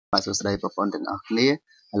បាទសួស្តីបងប្អូនទាំងអស់គ្នាឥ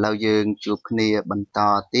ឡូវយើងជួបគ្នាបន្ត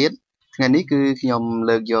ទៀតថ្ងៃនេះគឺខ្ញុំ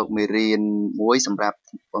លើកយកមេរៀនមួយសម្រាប់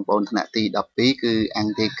បងប្អូនថ្នាក់ទី12គឺអ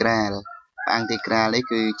ង់តេក្រាលនេះ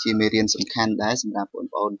គឺជាមេរៀនសំខាន់ដែរសម្រាប់បង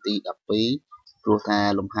ប្អូនទី12ព្រោះថា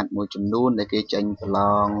លំហាត់មួយចំនួនដែលគេចេញប្រឡ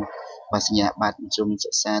ងបញ្ញាបត្រមធ្យមសិ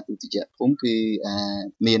ក្សាទុតិយភូមិគឺ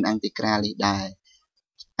មានអង់តេក្រាលនេះដែរ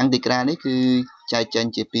អង់តេក្រាលនេះគឺចែកចេញ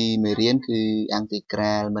ជាពីរមេរៀនគឺអង់តេក្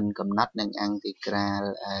រាលមិនកំណត់និងអង់តេក្រាល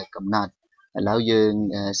កំណត់ឥឡូវយើង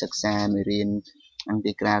សិក្សាមេរៀនអង់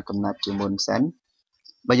តេក្រាលកំណត់ជាមុនសិន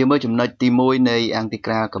បើយើងមើលចំណុចទី1នៃអង់តេ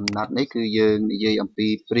ក្រាលកំណត់នេះគឺយើងនិយាយអំពី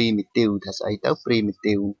primitive ថាស្អីទៅ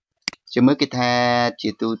primitive ជាមើលគេថាជា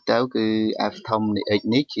ទូទៅគឺ f ធំនៃ x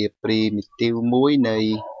នេះជា primitive មួយនៃ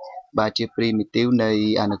បាទជា primitive នៃ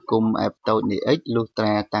អនុគម f តូចនៃ x លុះត្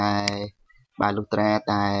រាតែ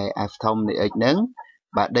f ធំនៃ x ហ្នឹង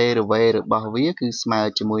បាទ derivative របស់វាគឺស្មើ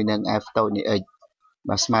ជាមួយនឹង f តូចនៃ x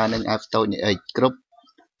បាទស្មើនឹង f តូចនៃ x គ្រប់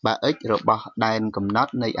បាទ x របស់ដែនកំណ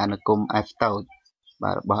ត់នៃអនុគម f តូច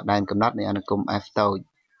បាទរបស់ដែនកំណត់នៃអនុគម f តូច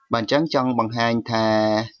បាទអញ្ចឹងចង់បង្ហាញថា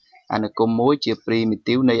អនុគមមួយជា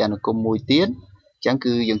primitive នៃអនុគមមួយទៀតអញ្ចឹង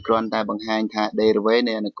គឺយើងគ្រាន់តែបង្ហាញថា derivative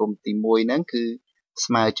នៃអនុគមទី1ហ្នឹងគឺ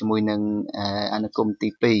ស្មើជាមួយនឹងអនុគមទី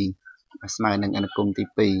2ស្មើនឹងអនុគមទី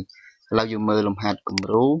2ឥឡូវយើងមើលលំហាត់គំ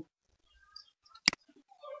រូ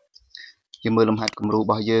រ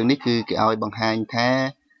បស់យើងនេះគឺគេឲ្យបង្ហាញថា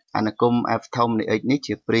អនុគម f ធំនៃ x នេះ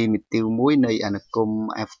ជា primitive មួយនៃអនុគម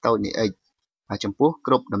f តូចនៃ x ហើយចំពោះ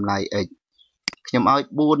គ្រប់តម្លៃ x ខ្ញុំឲ្យ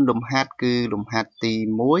4លំហាត់គឺលំហាត់ទី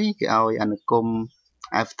1គេឲ្យអនុគម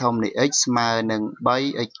f ធំនៃ x ស្មើនឹង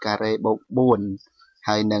 3x ការ៉េបូក4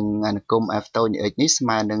ហើយនឹងអនុគម f តូចនៃ x នេះស្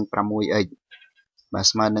មើនឹង 6x បាទ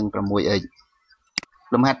ស្មើនឹង 6x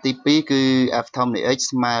លំហាត់ទី2គឺ f ធំនៃ x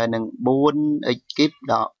ស្មើនឹង 4x គីប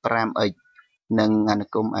ដក 5x និងអនុ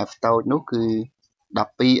គម f តូចនោះគឺ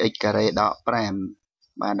 12x ការ៉េដក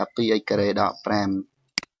 5បាទ 12x ការ៉េដក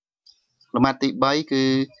 5លំហាត់ទី3គឺ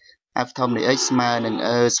f ធំនៃ x ស្មើនឹង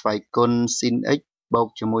ស្វ័យគុណ sin x បូក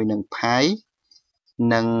ជាមួយនឹង pi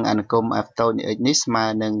និងអនុគម f តូចនៃ x នេះស្មើ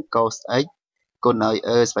នឹង cos x គុណឲ្យ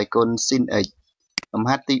ស្វ័យគុណ sin x លំ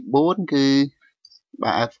ហាត់ទី4គឺ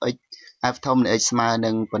បាទ f ធំនៃ x ស្មើ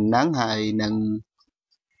នឹងប៉ុណ្ណឹងហើយនឹង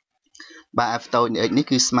បាទ f តូចនៃ x នេះ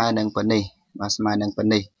គឺស្មើនឹងប៉ុណ្នេះបាទស្មើនឹងប៉ុ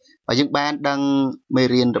ណ្នេះហើយយើងបានដឹងមេ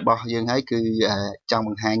រៀនរបស់យើងហើយគឺចង់ប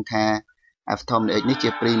ង្ហាញថា f ធំនៃ x នេះជា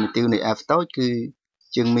primitive នៃ f តូចគឺ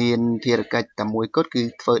យើងមានភារកិច្ចតែមួយគត់គឺ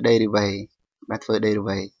ធ្វើ derivative បាទធ្វើ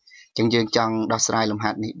derivative អញ្ចឹងយើងចង់ដោះស្រាយលំ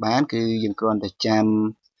ហាត់នេះបានគឺយើងគ្រាន់តែចាំ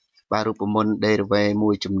បាទរូបមន្ត derivative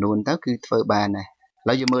មួយចំនួនទៅគឺធ្វើបានដែរឥ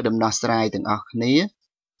ឡូវយើងមើលដំណោះស្រាយទាំងអស់គ្នា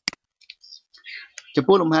ចំ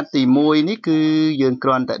ពោះលំហាត់ទី1នេះគឺយើងគ្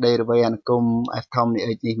រាន់តែ derivative អនុគម f ធំនៃ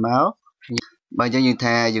x នេះមកបើអញ្ចឹងយើង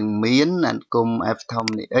ថាយើងមានអនុគម f ធំ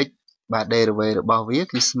នៃ x បាទ derivative របស់វា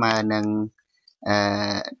គឺស្មើនឹង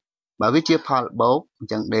បើវាជាផលបូកអ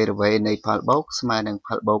ញ្ចឹង derivative នៃផលបូកស្មើនឹងផ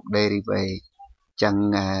លបូក derivative អញ្ចឹង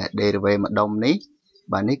derivative ម្ដុំនេះ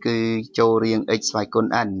បាទនេះគឺចូលរៀង x ស្វ័យគុណ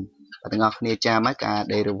n បាទទាំងអស់គ្នាចាំហើយការ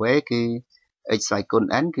derivative គឺ x ស្វ័យគុណ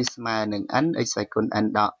n គឺស្មើនឹង n x ស្វ័យគុណ n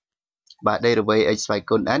ដកបាទ derivative x ស្វ័យ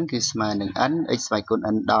គុណ n គឺស្មើនឹង n x ស្វ័យគុណ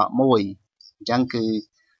n ដក1អញ្ចឹងគឺ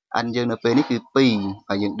n យើងនៅពេលនេះគឺ2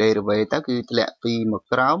ហើយយើង derivative ទៅគឺធ្លាក់2មក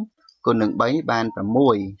ក្រោមគុណនឹង3បាន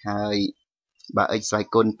6ហើយបាទ x ស្វ័យ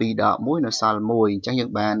គុណ2ដក1នៅសល់1អញ្ចឹងយើ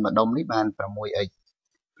ងបានម្ដុំនេះបាន 6x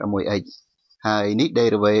ហើយនេះ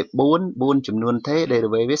derivative 4ចំនួនទេ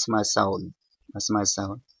derivative វាស្មើ0ស្មើ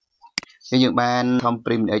0យើងបានធំ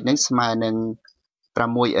prim នៃ x ហ្នឹងស្មើនឹង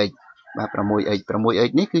 6x បាទ 6x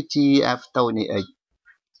នេះគឺជា f តូចនៃ x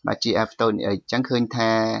បាទជា f តូចនៃ x អញ្ចឹងឃើញ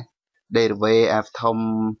ថា derivative f ធំ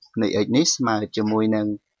នៃ x នេះស្មើជាមួយនឹង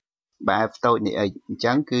បាទ f តូចនៃ x អញ្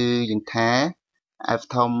ចឹងគឺយើងថា f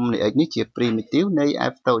ធំនៃ x នេះជា primitive នៃ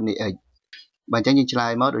f តូចនៃ x បាទអញ្ចឹងយើងឆ្លើ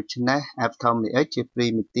យមកដូច្នេះ f ធំនៃ x ជា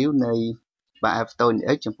primitive នៃបាទ f តូច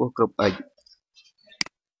នៃ x ចំពោះគ្រប់ x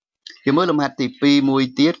យើងមើលលំហាត់ទី2មួយ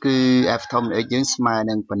ទៀតគឺ f ធំនៃ x យើងស្មើ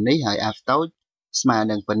នឹងប៉ុណ្នេះហើយ f តូចស្មើ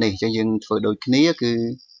នឹងប៉ុណ្នេះអញ្ចឹងយើងធ្វើដូចគ្នាគឺ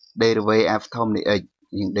derivative f ធំនៃ x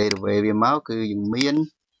យើង derivative វាមកគឺយើងមាន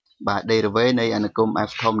បាទ derivative នៃអនុគម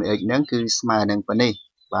f ធំនៃ x ហ្នឹងគឺស្មើនឹងប៉ុណ្នេះ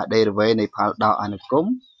បាទ derivative នៃផលដកអនុគម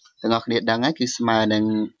ទាំងអស់គ្នាដឹងហើយគឺស្មើនឹង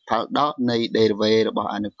ផលដកនៃ derivative របស់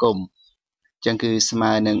អនុគមអញ្ចឹងគឺស្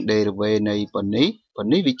មើនឹង derivative នៃប៉ុណ្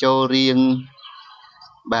នេះវាចូលរៀង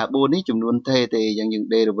បាទ4នេះចំនួនទេអញ្ចឹងយើង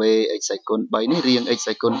derivative x ស្វ័យគុណ3នេះរៀង x ស្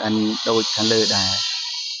វ័យគុណ n ដូចខាងលើដែរ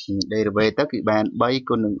derivative ទៅគឺបាន3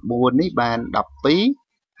គុណនឹង4នេះបាន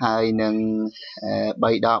12ហើយនឹង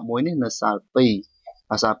3ដក1នេះនៅសល់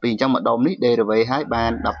2អសល់2អញ្ចឹងម្ដុំនេះ derivative ឲ្យបា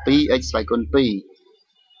ន 12x ស្វ័យគុណ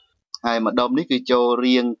2 ហើយម្ដុំនេះគឺចូល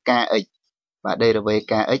រៀង kx បាទ derivative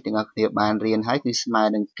kx ទាំងអស់គ្នាបានរៀនហើយគឺស្មើ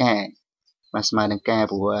នឹង k បាទស្មើនឹង k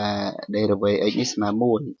ព្រោះ derivative x នេះស្មើ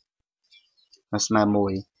1បាទស្មើ1អ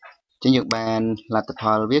ញ្ចឹងយើងបានលទ្ធផ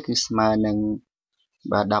លវាគឺស្មើនឹង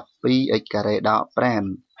បាទ 12x ការ៉េដក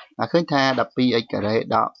 5 ឃើញថា 12x ការ៉េ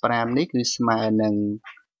ដក 5 នេះគឺស្មើនឹង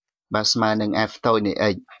បាទស្មើនឹង f ផ្ទុយនៃ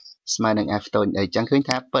x ស្មើនឹង f ផ្ទុយនៃ x អញ្ចឹងឃើញ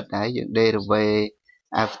ថាពិតហើយយើង derivative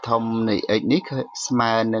f ធំនៃ x នេះគឺស្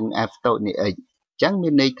មើនឹង f ផ្ទុយនៃ x អញ្ចឹងមា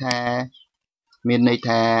នន័យ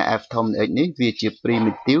ថា f ធំនៃ x នេះវាជា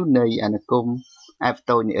primitive នៃអនុគម f ផ្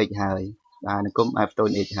ទុយនៃ x ហើយបាទអនុគម f ផ្ទុយ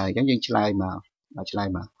នៃ x ហើយអញ្ចឹងយើងឆ្លើយមកបាទឆ្លើយ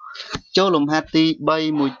មកចូលលំហាត់ទី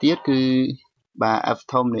3មួយទៀតគឺបាទ f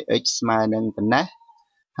ធំនៃ x ស្មើនឹងប៉ុណ្ណេះ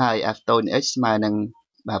ហើយ f តូចនៃ x ស្មើនឹង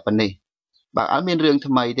បាទប៉ុណ្នេះបាទអត់មានរឿង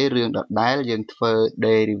ថ្មីទេរឿងដដែលយើងធ្វើ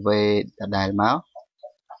derivative ដដែលមក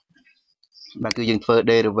បាទគឺយើងធ្វើ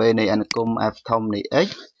derivative នៃអនុគម f ធំនៃ x អ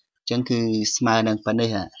ញ្ចឹងគឺស្មើនឹងប៉ុណ្នេះ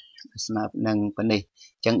ស្មើនឹងប៉ុណ្នេះអ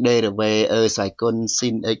ញ្ចឹង derivative ស្វ័យគុណ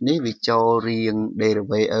sin x នេះវាចូលរៀង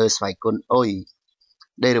derivative ស្វ័យគុណអុយ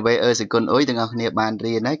derivative ស្វ័យគុណអុយទាំងអស់គ្នាបាន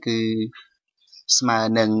រៀនហើយគឺស្មើ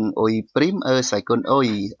នឹងអុយព្រីមស្វ័យគុណអុយ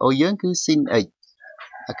យើងគឺ sin x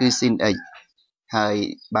គឺ sin x ហើយ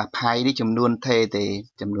បាទផាយនេះចំនួនថេទេ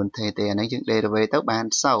អាហ្នឹងយើង derivative ទៅបាន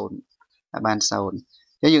0បាន0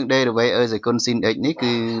អញ្ចឹងយើង derivative ស្វ័យគុណ sin x នេះ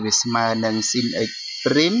គឺវាស្មើនឹង sin x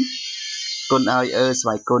ព្រីមគុណឲ្យស្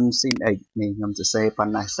វ័យគុណ sin x នេះខ្ញុំសរសេរប៉ុ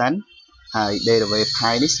ណ្ណេះសិនហើយ derivative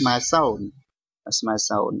ផាយនេះស្មើ0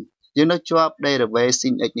យើងនៅជាប់ derivative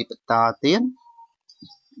sin x នេះបន្តទៀត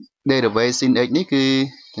derivative sin x នេះគឺ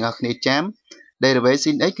ទាំងអស់គ្នាចាំ derivative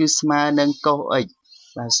sin x គឺស្មើនឹង cos x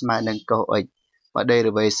បាទស្មើនឹង cos x បាទ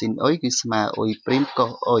derivative sin អុយគឺស្មើអុយព្រីម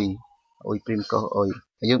cos អុយព្រីម cos អុយ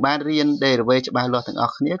ហើយយើងបានរៀន derivative ច្បាស់លាស់ទាំងអ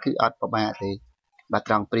ស់គ្នាគឺអត់ពិបាកទេបាទ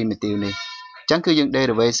ត្រង់ primitive នេះអញ្ចឹងគឺយើង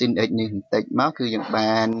derivative sin x នេះបន្តិចមកគឺយើង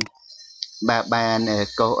បាន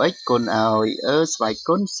cos x គុណឲ្យស្វ័យ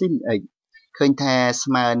គុណ sin x ឃើញថា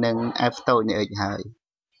ស្មើនឹង f តូចនៃ x ហើយ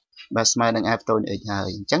បាទស្មើនឹង f តូចនៃ x ហើយ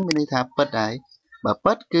អញ្ចឹងមានន័យថាពិតហើយបើ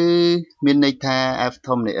ពិតគឺមានន័យថា f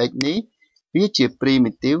ធំនៃ x នេះវាជា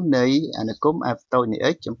primitive នៃអនុគម f តូចនៃ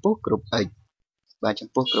x ចំពោះគ្រប់ x បាទចំ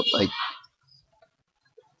ពោះគ្រប់ x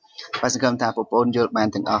បាទសង្ឃឹមថាបងប្អូនយល់បាន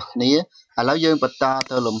ទាំងអស់គ្នាឥឡូវយើងបន្ត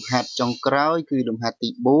ទៅលំហាត់ចុងក្រោយគឺលំហាត់ទី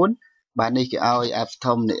4បាទនេះគេឲ្យ f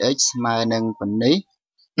ធំនៃ x ស្មើនឹងប៉ុណ្នេះ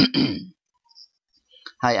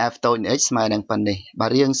ហើយ f តូចនៃ x ស្មើនឹងប៉ុណ្នេះបាទ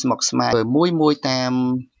រៀងស្មុគស្មាញមួយតាម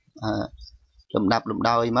លំដាប់លំ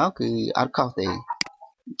ដោយមកគឺអត់ខុសទេ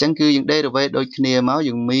អញ្ចឹងគឺយើង derivative ដូចគ្នាមក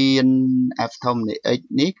យើងមាន f ធំនៃ x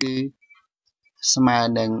នេះគឺស្មើ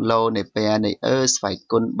នឹង log នៃពែនៃស្វ័យ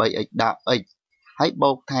គុណ 3x ដក x ហើយ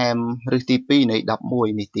បូកថែមឫសទី2នៃ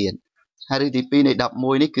11នេះទៀតហើយឫសទី2នៃ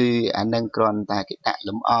11នេះគឺអានឹងគ្រាន់តែគេដាក់ល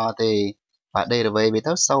ម្អទេបាទ derivative វា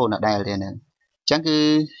ទៅ0ដដែលទេហ្នឹងអញ្ចឹងគឺ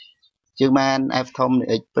យើងបាន f ធំនៃ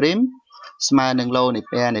x ព្រីមស្មើនឹង log នៃ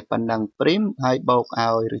ពែនៃប៉ុណ្ណឹងព្រីមហើយបូកឲ្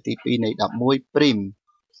យឫសទី2នៃ11ព្រីម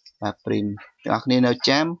បាទព្រីមទាំងអស់គ្នានៅ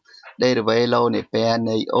ចាំ derivative log នៃពែ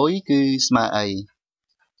នៃអុយគឺស្មើអី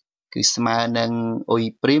គឺស្មើនឹងអុយ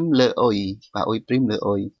ព្រីមលើអុយបាទអុយព្រីមលើ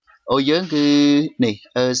អុយយើងគឺនេះ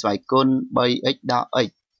ស្វ័យគុណ 3x ដក x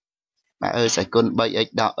បាទស្វ័យគុណ 3x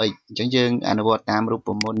ដក x អញ្ចឹងយើងអនុវត្តតាមរូប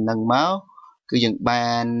មន្តនឹងមកគឺយើងបា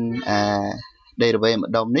នderivative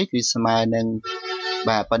ម្ដុំនេះគឺស្មើនឹង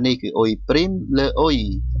បាទប៉ុណ្នេះគឺអុយព្រីមលើអុយ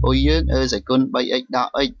យើងស្វ័យគុណ 3x ដក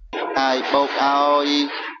x ហើយបូកឲ្យ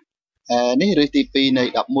នេះឫសទី2នៃ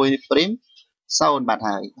11ព្រីម0បាត់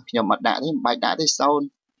ហើយខ្ញុំអត់ដាក់ទេមិនបាច់ដាក់ទេ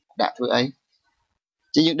0ដាក់ធ្វើអី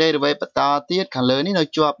ជាយើង derivative បន្តទៀតខាងលើនេះនៅ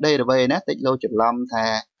ជាប់ derivative ណាតិចលោច្រឡំថា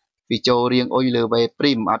វាចូលរៀងអុយលើ v ព្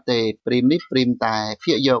រីមអត់ទេព្រីមនេះព្រីមតែ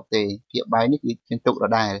ភាគយកទេភាគបែរនេះគឺយើងទុកដ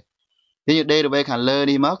ដែលយើង derivative ខាងលើ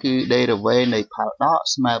នេះមកគឺ derivative នៃផលដក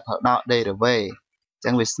ស្មើផលដក derivative អញ្ចឹ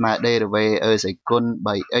ងវាស្មើ derivative ស្វ័យគុណ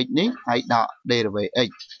 3x នេះហើយដក derivative x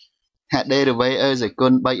ហាក់ derivative ស្វ័យគុ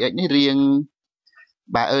ណ 3x នេះរៀង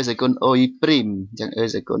បាទស្វ័យគុណអុយព្រីមអញ្ចឹង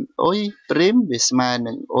ស្វ័យគុណអុយព្រីមវាស្មើ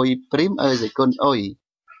នឹងអុយព្រីមស្វ័យគុណ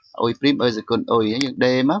អុយព្រីមស្វ័យគុណអុយយើង d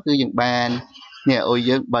មកគឺយើងបាននេះអុយ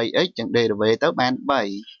យើង 3x ចឹង derivative ទៅបាន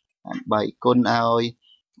3គុណឲ្យ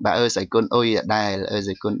បាទស្វ័យគុណអុយដដែលស្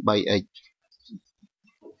វ័យគុណ 3x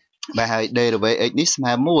បាទហើយ derivative x នេះស្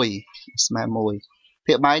មើ1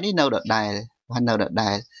ភាគបាយនេះនៅដដែលបាទនៅដ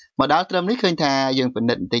ដែលមកដល់ត្រឹមនេះឃើញថាយើងពិ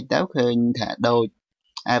និត្យបន្តិចទៅឃើញថាដូច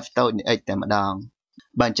f តូចនៃ x តែម្ដង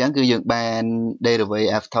បាទអញ្ចឹងគឺយើងបាន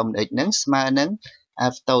derivative f ធំនៃ x ហ្នឹងស្មើនឹង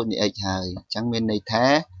f តូចនៃ x ហើយអញ្ចឹងមានន័យថា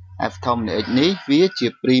f ធំនៃ x នេះវាជា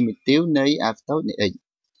primitive នៃ f តូចនៃ x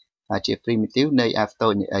ហើយជា primitive នៃ f តូ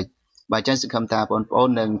ចនៃ x បើចឹងសង្ឃឹមថាបងប្អូន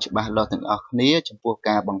នឹងច្បាស់លាស់ទាំងអស់គ្នាចំពោះ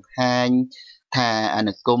ការបង្ហាញថាអា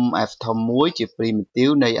នុគម f ធំមួយជា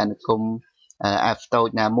primitive នៃអានុគម f តូច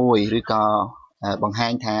ណាមួយឬក៏បង្ហា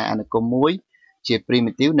ញថាអានុគមមួយជា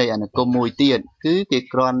primitive នៃអានុគមមួយទៀតគឺគេ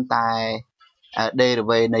គ្រាន់តែ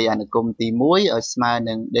derivative នៃអានុគមទី1ឲ្យស្មើ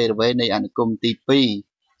នឹង derivative នៃអានុគមទី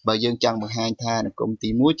2បើយើងចង់បង្ហាញថាអានុគមទី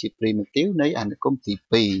1ជា primitive នៃអានុគមទី2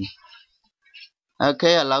អូ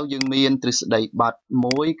ខេឥឡូវយើងមានទ្រឹស្ដីបត់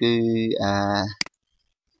មួយគឺ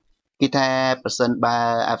គេថាប្រសិនបើ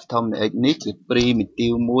f ធំនៃ x នេះជា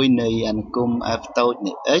primitive មួយនៃអានុគម f តូច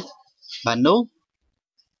នៃ x បាទនោះ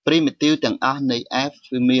primitive ទាំងអស់នៃ f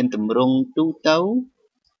គឺមានទម្រង់ទូទៅ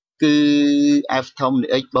គឺ f ធំនៃ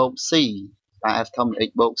x បូក c បាទ f ធំនៃ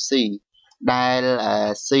x បូក c ដែល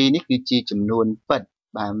c នេះគឺជាចំនួនពិត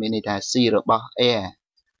បាទមានន័យថា c របស់ r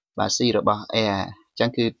បាទ c របស់ r អញ្ចឹង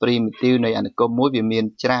គឺ primitive នៃអានុគមមួយវាមាន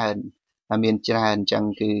ច្រើនអញ្ចឹង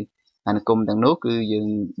គឺអានុគមទាំងនោះគឺយើង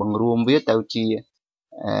បង្រួមវាទៅជា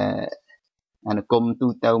អានុគមទូ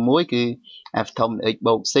ទៅមួយគឺ f ធំនៃ x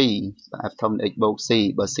បូក c បាទ f ធំនៃ x បូក c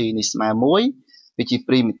បើ c នេះស្មើ1វាជា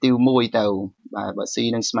primitive មួយទៅបាទបើ c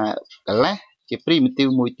នឹងស្មើកន្លះជា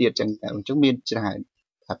primitive មួយទៀតអញ្ចឹងមានច្រើន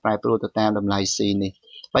តែប្រែប្រួលទៅតាមតម្លៃ c នេះ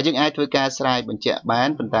បាទយើងអាចធ្វើការស្រាយបញ្ជាក់បាន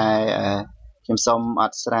ប៉ុន្តែខ្ញុំសូមអ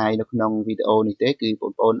ត់ស្រាយនៅក្នុងវីដេអូនេះទេគឺប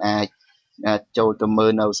ងប្អូនអាចចូលទៅមើ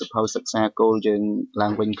លនៅសភៅសិក្សាគោលយើងឡើ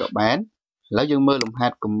ងវិញក៏បានឥឡូវយើងមើលលំហា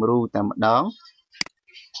ត់គំរូតែម្ដង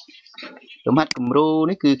លំហាត់គំរូ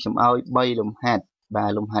នេះគឺខ្ញុំឲ្យ3លំហាត់បា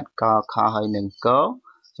ទលំហាត់កខហើយនឹងក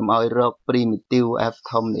ខ្ញុំឲ្យរក primitive f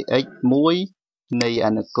ធំនៃ x 1នៃ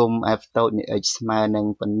អានុគម f តូចនៃ x ស្មើនឹង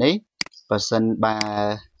ប៉ុណ្ណេះបើសិនបើ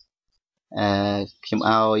ខ្ញុំ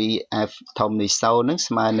ឲ្យ f ធំនៃ0នឹង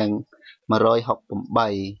ស្មើនឹង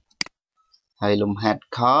168ហើយលំហាត់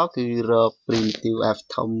ខគឺរក primitive f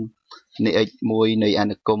ធំនៃ x 1នៃអា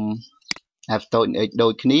នុគម f តូចនៃ x ដូ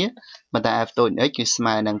ចគ្នាប៉ុន្តែ f តូចនៃ x គឺស្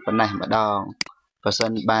មើនឹងប៉ុណ្ណេះម្ដងបើសិ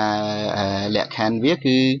នបើលក្ខខណ្ឌវា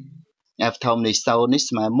គឺ f ធំនៃ0នេះ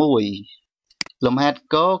ស្មើ1លំហាត់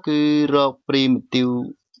កគឺរក primitive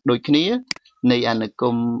ដូចគ្នានៃអានុគ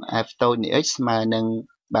ម f តូចនៃ x ស្មើនឹង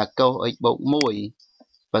បាទកុស x បូក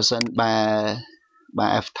1បើសិនបើ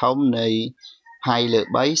f ធំនៃ pi លើ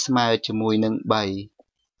3ស្មើជាមួយនឹង3បា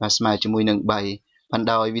ទស្មើជាមួយនឹង3បណ្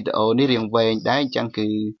ដោយវីដេអូនេះរៀងវែងដែរអញ្ចឹងគឺ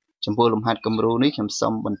ចំពោះលំហាត់គំរូនេះខ្ញុំសូ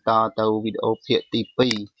មបន្តទៅវីដេអូភាគទី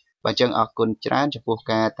2បាទអញ្ចឹងអរគុណច្រើនចំពោះ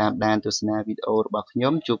ការតាមដានទស្សនាវីដេអូរបស់ខ្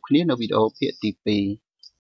ញុំជួបគ្នានៅវីដេអូភាគទី2